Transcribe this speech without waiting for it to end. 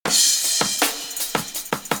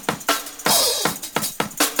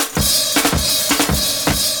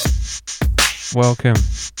Welcome.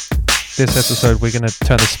 This episode we're going to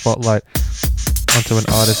turn the spotlight onto an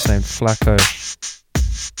artist named Flacco.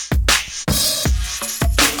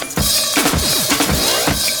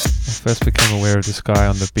 I first became aware of this guy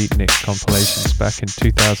on the Beatnik compilations back in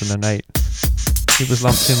 2008. He was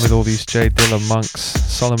lumped in with all these J Dilla monks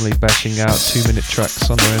solemnly bashing out 2-minute tracks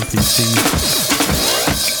on their MPCs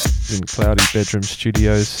in cloudy bedroom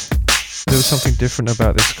studios. There was something different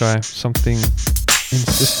about this guy, something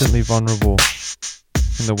insistently vulnerable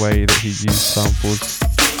in the way that he used samples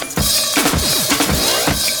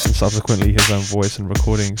and subsequently his own voice and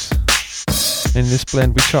recordings. In this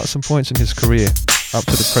blend we chart some points in his career up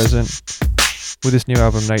to the present with his new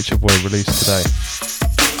album Nature Boy released today.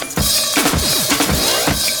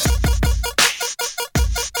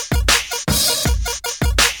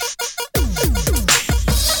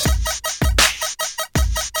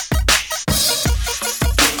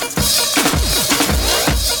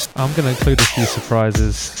 I'm going to include a few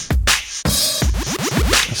surprises,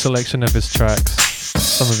 a selection of his tracks,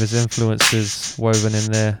 some of his influences woven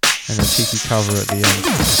in there, and a cheeky cover at the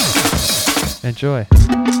end. Enjoy.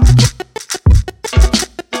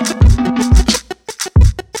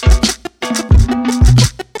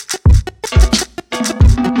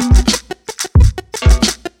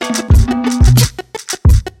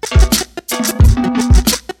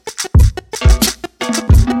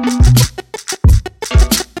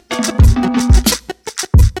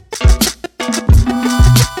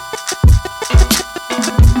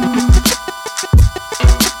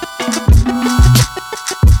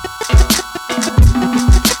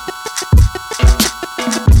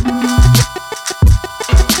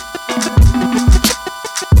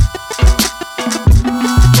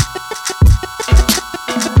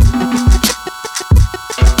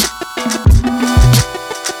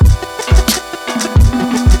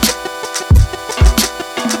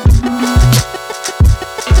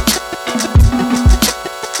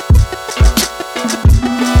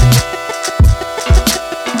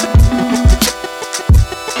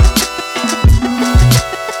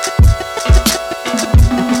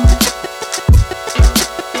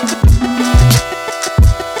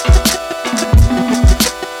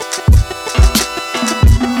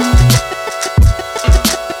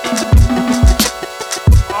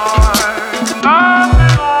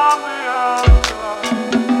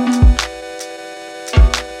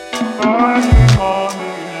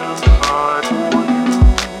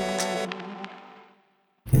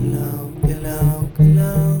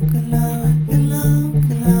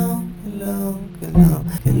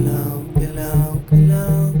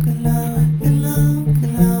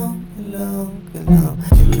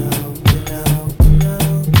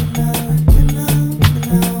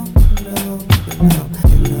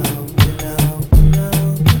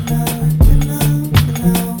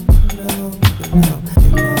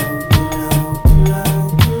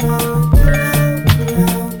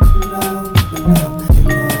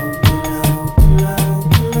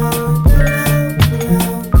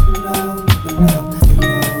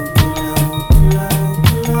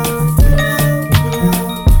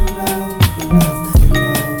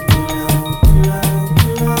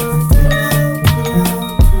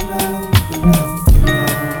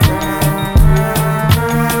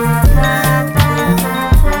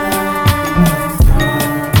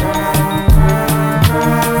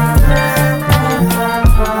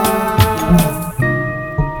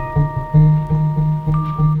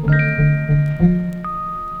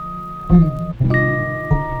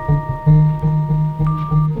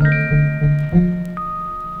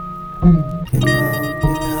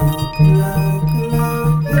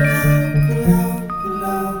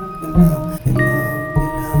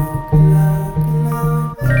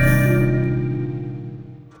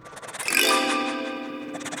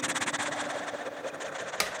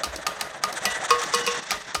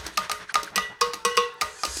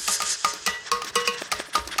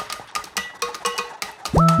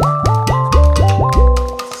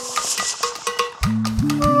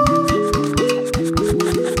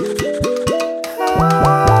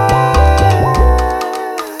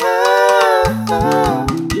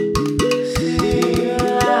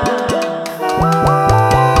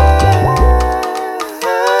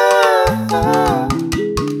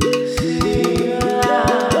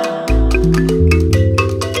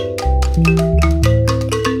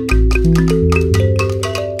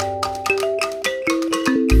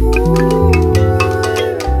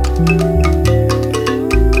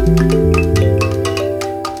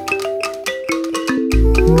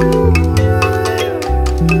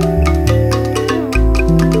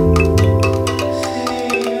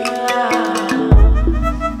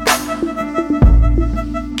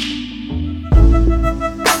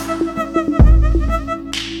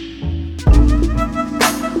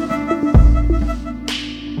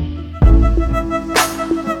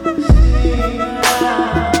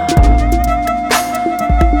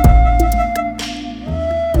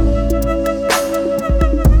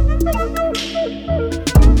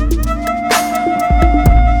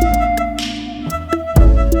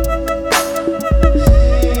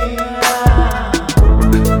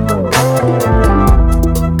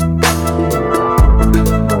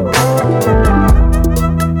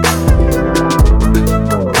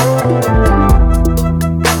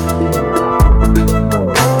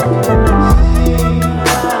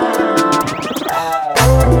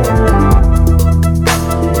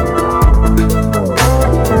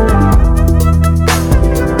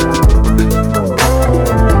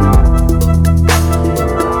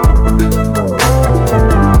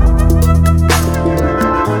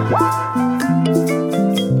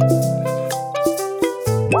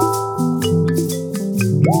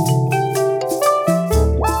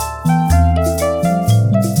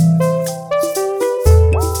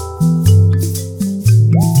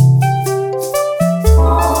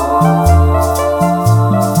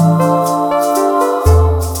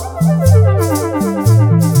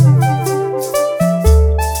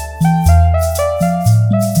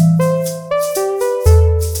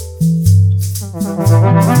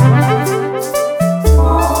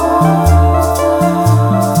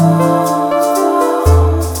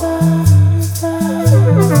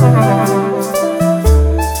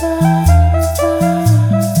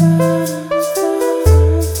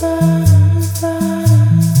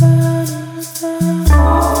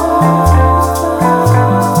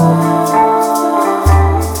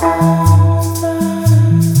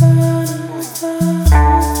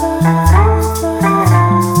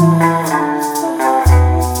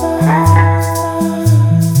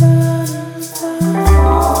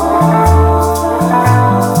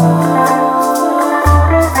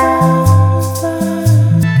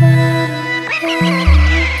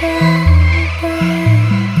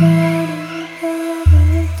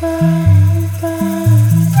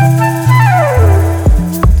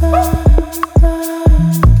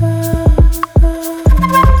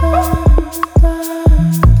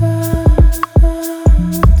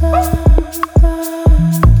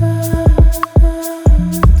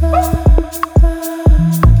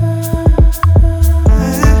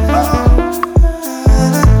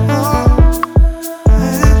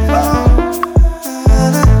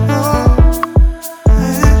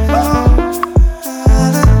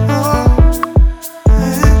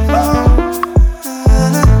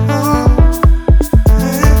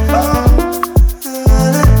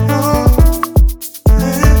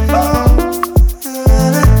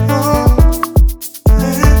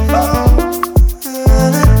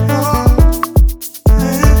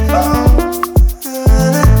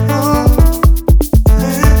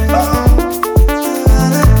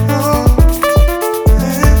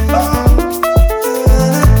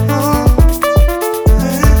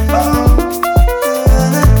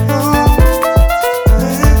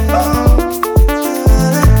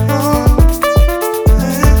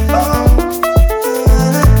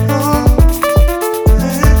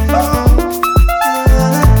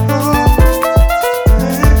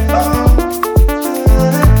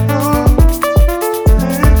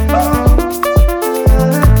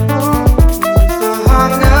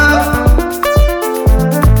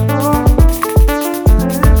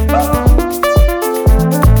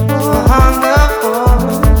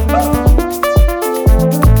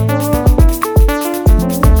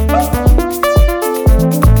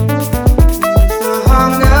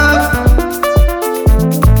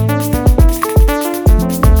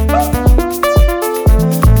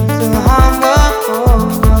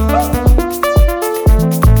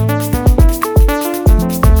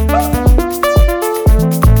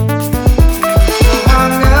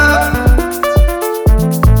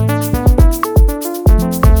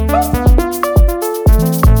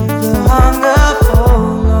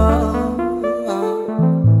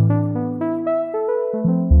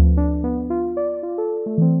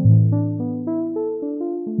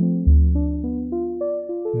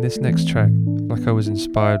 In this next track, Flacco was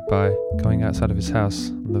inspired by going outside of his house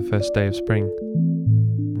on the first day of spring,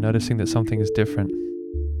 noticing that something is different,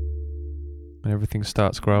 when everything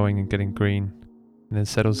starts growing and getting green, and then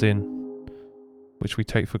settles in, which we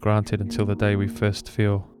take for granted until the day we first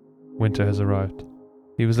feel winter has arrived.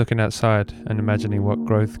 He was looking outside and imagining what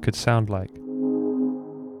growth could sound like.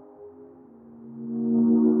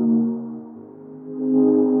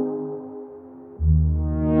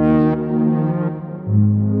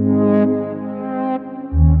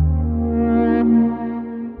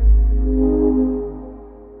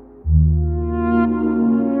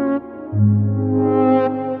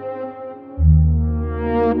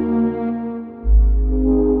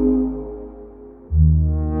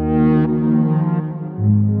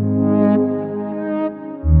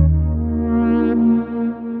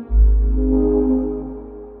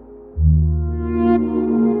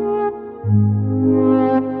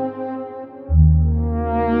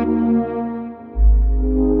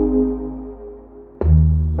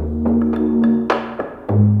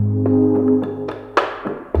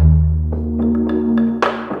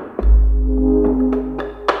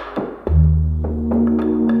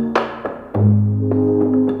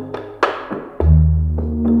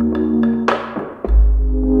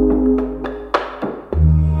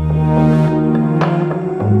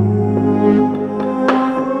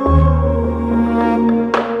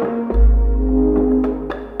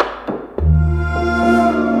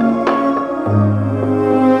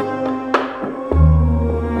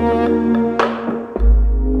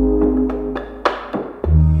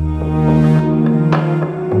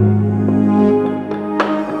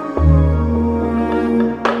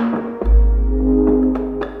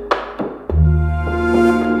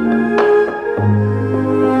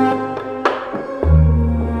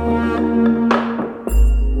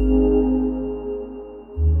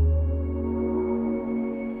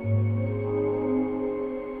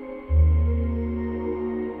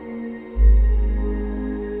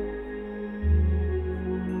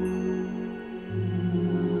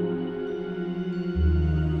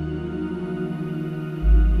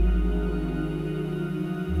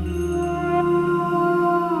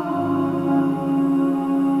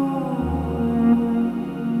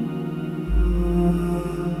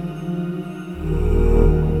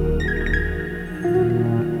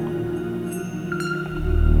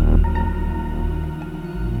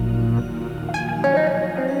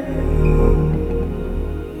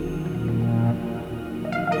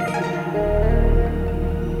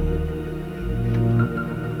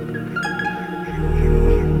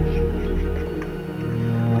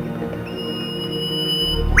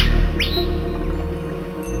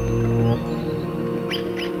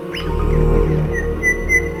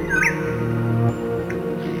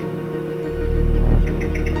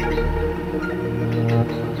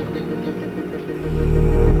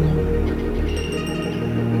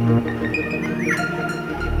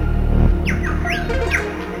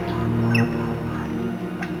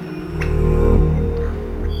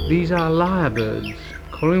 These are lyrebirds,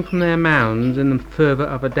 calling from their mounds in the fervour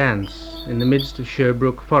of a dance in the midst of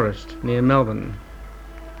Sherbrooke Forest near Melbourne.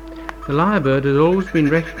 The lyrebird has always been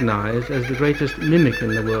recognised as the greatest mimic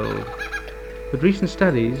in the world, but recent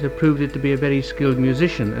studies have proved it to be a very skilled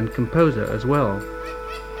musician and composer as well.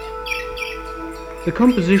 The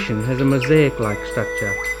composition has a mosaic-like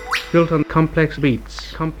structure, built on complex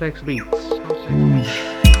beats.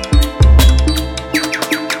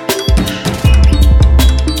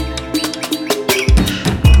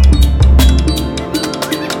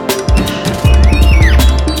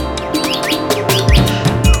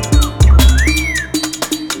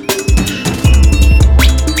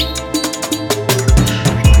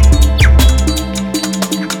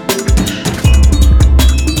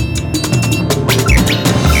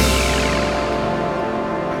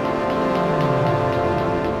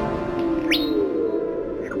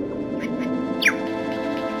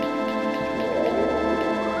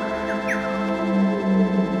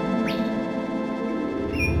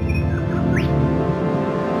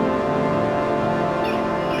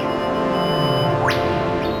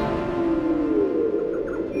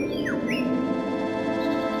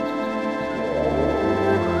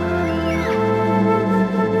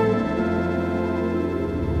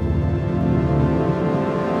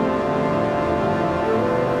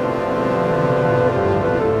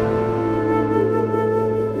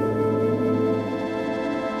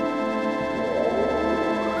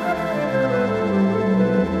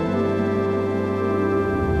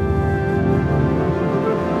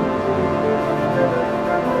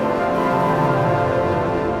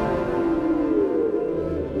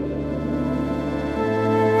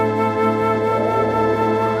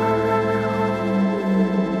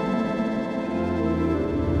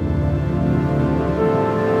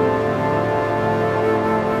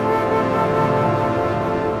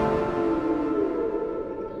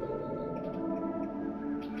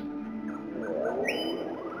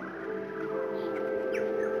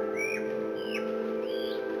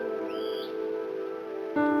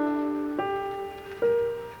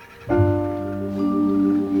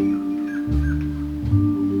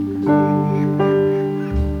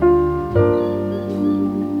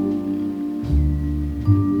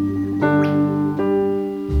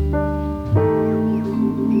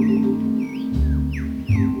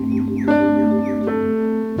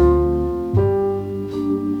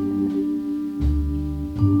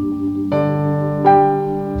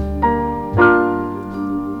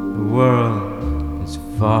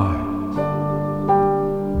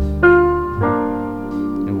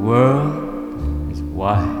 world is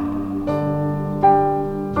wide.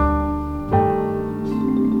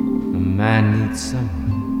 A man needs someone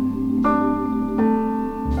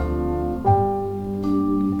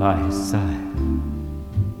by his side.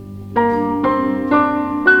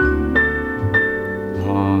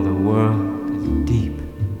 Oh, the world is deep.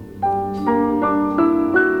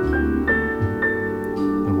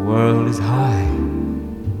 The world is high.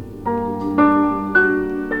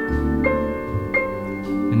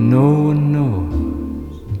 And no one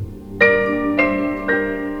knows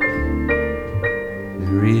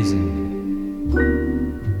the reason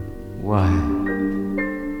why.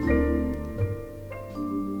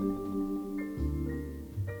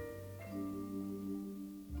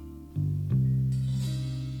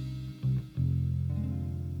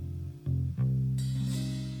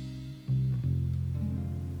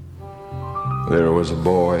 There was a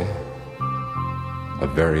boy, a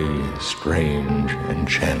very strange,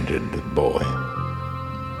 enchanted boy.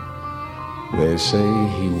 They say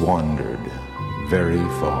he wandered very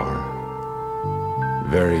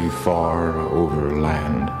far over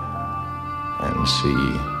land and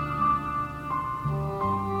sea.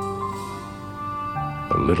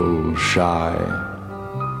 A little shy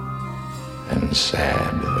and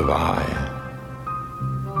sad of eye,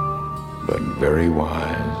 but very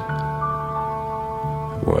wise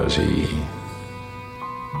was he.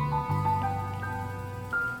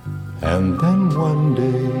 And then one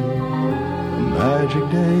day, a magic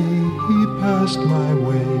day, he passed my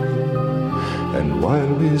way. And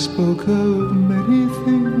while we spoke of many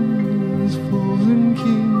things, fools and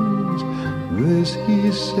kings, this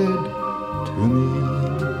he said to me: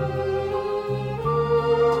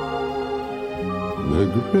 the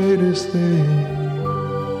greatest thing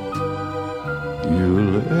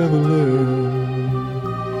you'll ever learn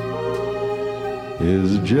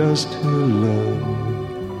is just to love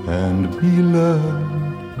and be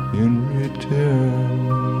loved in return.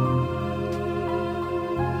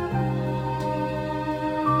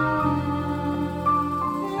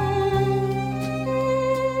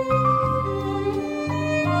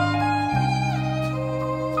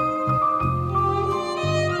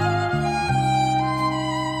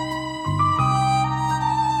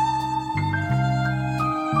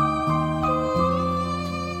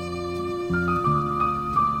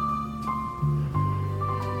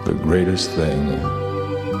 The greatest thing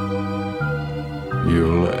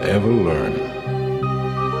you'll ever learn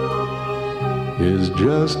is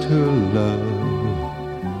just to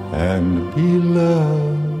love and be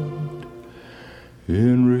loved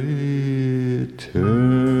in return.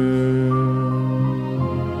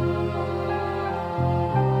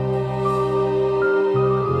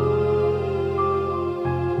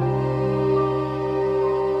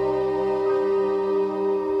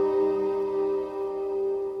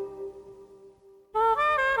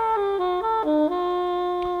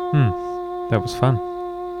 That was fun.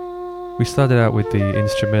 We started out with the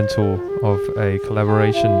instrumental of a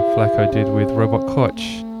collaboration Flacco did with Robot Koch,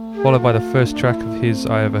 followed by the first track of his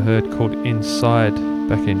I ever heard called Inside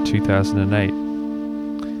back in 2008.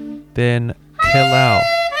 Then Telau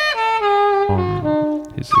from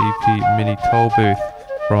his EP Mini Toll Booth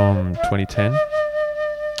from 2010.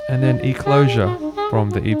 And then Eclosure from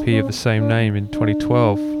the EP of the same name in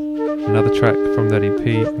 2012. Another track from that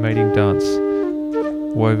EP, Mating Dance.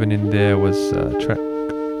 Woven in there was a track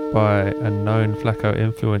by a known Flacco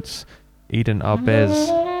influence, Eden Arbez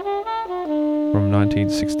from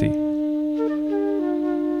 1960.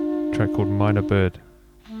 A track called Minor Bird.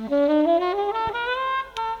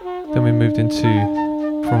 Then we moved into,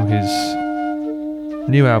 from his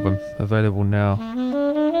new album, available now,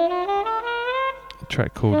 a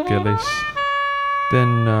track called Gelis.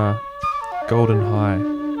 Then Golden High.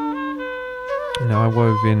 Now I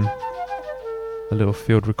wove in a little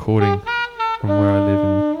field recording from where I live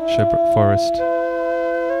in Sherbrooke Forest,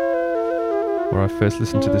 where I first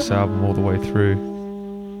listened to this album all the way through.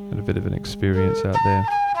 Had a bit of an experience out there,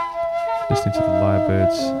 listening to the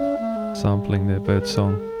lyrebirds, sampling their bird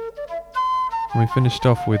song. And we finished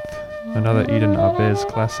off with another Eden Arbez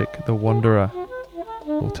classic, The Wanderer,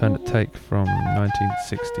 alternate take from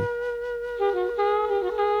 1960.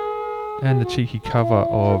 And the cheeky cover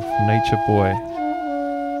of Nature Boy,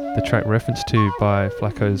 the track referenced to by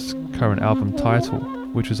Flacco's current album title,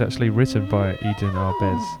 which was actually written by Eden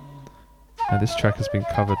Arbez. Now this track has been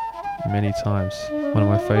covered many times, one of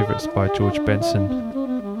my favourites by George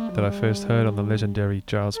Benson that I first heard on the legendary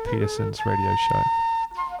Giles Peterson's radio show.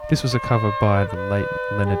 This was a cover by the late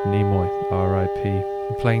Leonard Nimoy, R.I.P.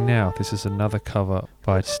 And playing now, this is another cover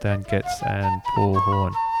by Stan Getz and Paul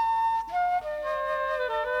Horn.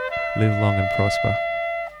 Live long and prosper.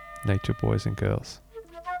 nature boys and girls.